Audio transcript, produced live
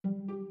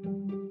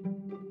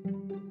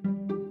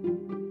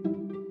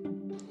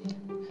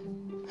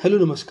Hello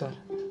नमस्कार।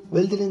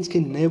 Wealth lens के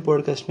नए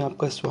पॉडकास्ट में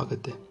आपका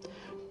स्वागत है।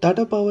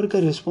 टाटा पावर का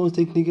रिस्पॉन्स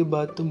देखने के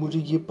बाद तो मुझे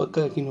ये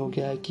पक्का यकीन हो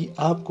गया है कि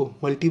आपको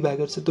मल्टी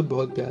बैगर से तो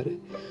बहुत प्यार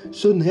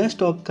है। नया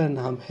स्टॉक का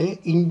नाम है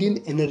इंडियन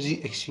एनर्जी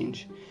एक्सचेंज।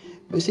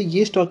 वैसे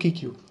ये स्टॉक ही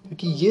क्यों?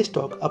 क्योंकि ये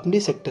स्टॉक अपने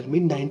सेक्टर में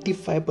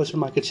 95%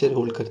 मार्केट शेयर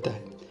होल्ड करता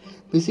है।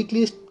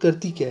 बेसिकली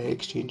करती क्या है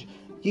एक्सचेंज?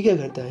 ये क्या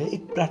करता है,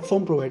 एक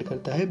प्लेटफॉर्म प्रोवाइड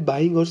करता है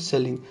बाइंग और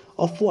selling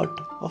of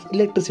what, of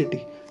electricity.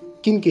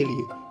 किन के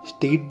लिए?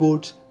 State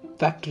boards,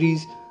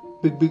 factories,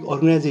 big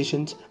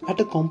organisations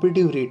at a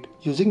competitive rate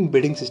using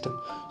bidding system.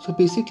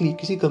 Basically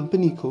किसी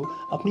कंपनी को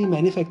अपनी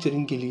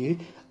मैन्युफैक्चरिंग के लिए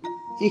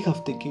एक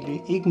हफ्ते के लिए,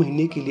 एक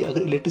महीने के लिए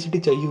अगर इलेक्ट्रिसिटी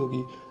चाहिए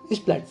होगी, इस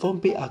प्लेटफॉर्म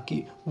पे आके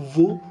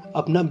वो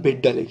अपना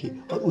बिड डालेगी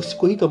और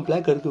उसको ही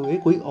कंप्लाई करते हुए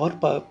कोई और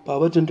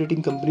पावर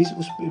जनरेटिंग कंपनीज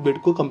उस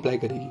बिड को कंप्लाई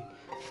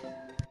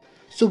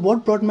करेगी। What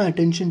brought my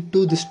attention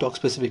to this stock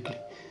specifically?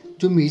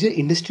 जो मेजर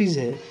इंडस्ट्रीज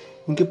है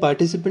उनके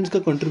पार्टिसिपेंट्स का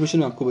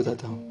कंट्रीब्यूशन आपको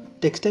बताता हूँ।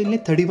 टेक्सटाइल ने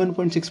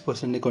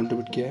 31.6% ने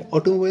कंट्रीब्यूट किया है,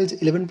 ऑटोमोबाइल्स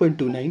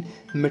 11.29,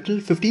 मेटल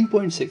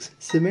 15.6,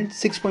 सीमेंट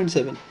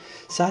 6.7।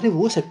 सारे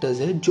वो सेक्टर्स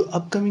हैं जो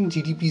अपकमिंग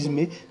जीडीपीज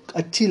में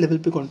अच्छी लेवल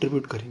पे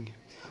कंट्रीब्यूट करेंगे।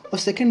 और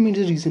सेकंड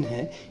मेजर रीज़न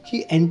है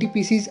कि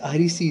एनटीपीसीज,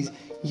 आरईसीज,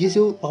 ये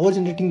जो पावर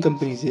जनरेटिंग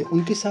कंपनीज है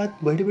उनके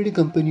साथ बड़ी बड़ी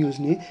कंपनियों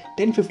ने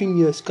 10-15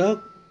 ईयर्स का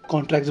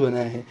कॉन्ट्रैक्ट्स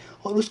बनाए हैं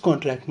और उस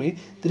कॉन्ट्रैक्ट में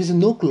there is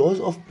no clause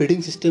of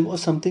bidding system और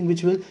something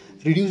which will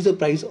reduce the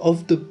price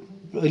of the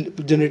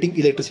generating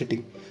electricity.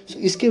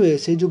 इसके वजह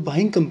से जो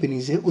बाइंग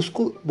कंपनीज है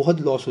उसको बहुत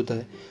लॉस होता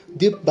है।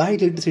 दे bye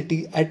electricity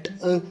at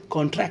a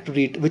contract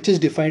rate which is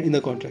defined in the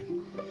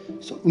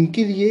contract.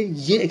 उनके लिए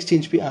ये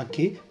एक्सचेंज पे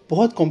आके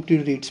बहुत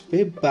कॉम्पिटिटिव रेट्स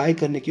पे बाय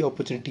करने की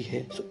अपॉर्चुनिटी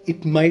है।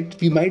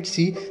 We might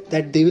see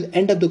that they will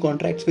and up the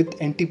contracts with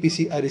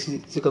NTPC,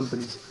 REC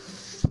companies.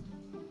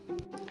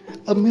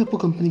 अब मैं आपको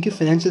कंपनी के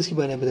फाइनेंशियल्स के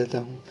बारे में बताता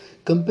हूँ।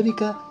 कंपनी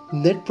का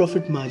नेट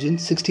प्रॉफिट मार्जिन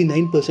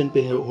 69%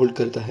 पे है, होल्ड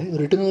करता है।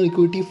 रिटर्न ऑन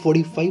इक्विटी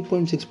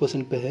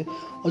 45.6% पे है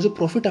और जो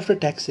प्रॉफिट आफ्टर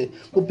टैक्स है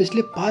वो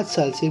पिछले 5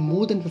 साल से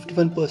मोर देन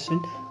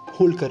 51%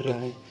 होल्ड कर रहा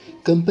है।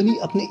 कंपनी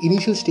अपने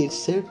इनिशियल स्टेज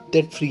से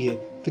डेट फ्री है,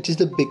 which is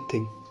the big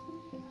thing.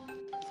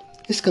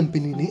 इस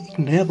कंपनी ने एक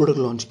नया प्रोडक्ट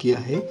लॉन्च किया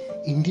है,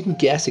 इंडियन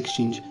गैस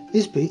एक्सचेंज।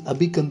 इस पे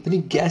अभी कंपनी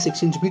गैस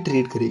एक्सचेंज भी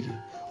ट्रेड करेगी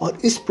और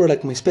इस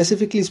प्रोडक्ट में,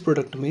 स्पेसिफिकली इस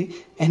प्रोडक्ट में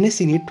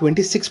एनएससी ने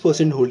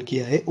 26% होल्ड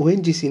किया है,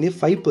 ओएनजीसी ने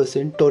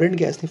 5%, टोरेंट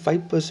गैस ने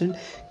 5%,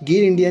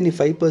 गेल इंडिया ने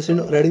 5%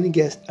 और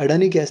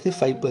अडानी गैस ने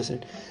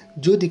 5%,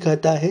 जो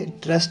दिखाता है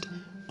trust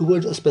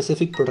towards a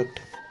specific product.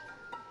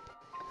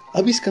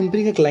 अब इस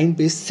कंपनी का क्लाइंट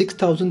बेस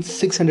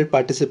 6,600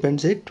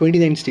 पार्टिसिपेंट्स है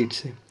 29 स्टेट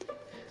से।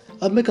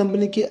 अब मैं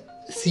कंपनी के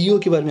सीईओ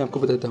के बारे में आपको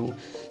बताता हूँ।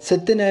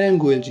 सत्यनारायण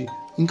गोयल जी,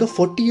 इनका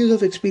 40 ईयर्स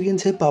ऑफ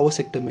एक्सपीरियंस है पावर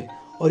सेक्टर में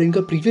और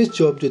इनका प्रीवियस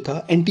जॉब जो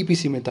था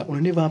एनटीपीसी में था।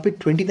 उन्होंने वहाँ पे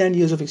 29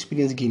 ईयर्स ऑफ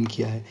एक्सपीरियंस गेन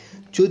किया है,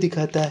 जो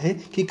दिखाता है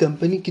कि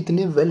कंपनी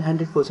कितने वेल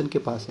हैंडेड पर्सन के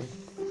पास है।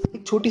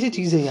 एक छोटी सी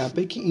चीज़ है यहाँ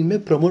पे कि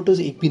इनमें प्रमोटर्स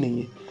एक भी नहीं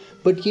है,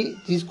 बट ये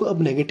चीज़ को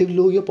अब नेगेटिव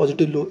लो या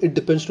positive low, it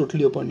depends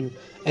totally upon you.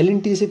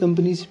 L&T जैसे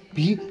कंपनीज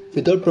भी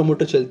विदाउट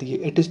प्रमोटर चलती है,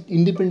 it is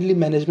independently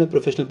manage by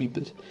professional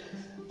peoples.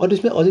 और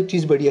इसमें और एक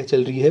चीज़ बढ़िया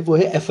चल रही है, वो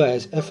है एफ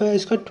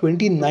का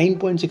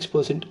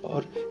 29.6%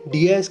 और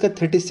डी का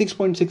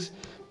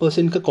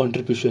 36.6% का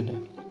कॉन्ट्रीब्यूशन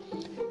है।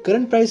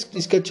 करंट प्राइस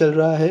इसका चल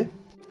रहा है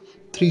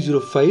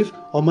 305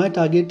 और my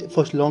target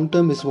for long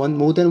term is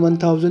more than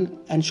 1000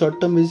 and short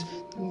term is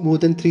more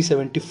than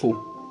 374।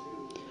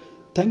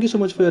 Thank you so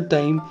much for your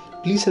time.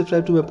 Please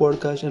subscribe to my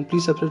podcast and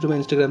please subscribe to my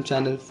Instagram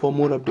channel for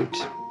more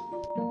updates.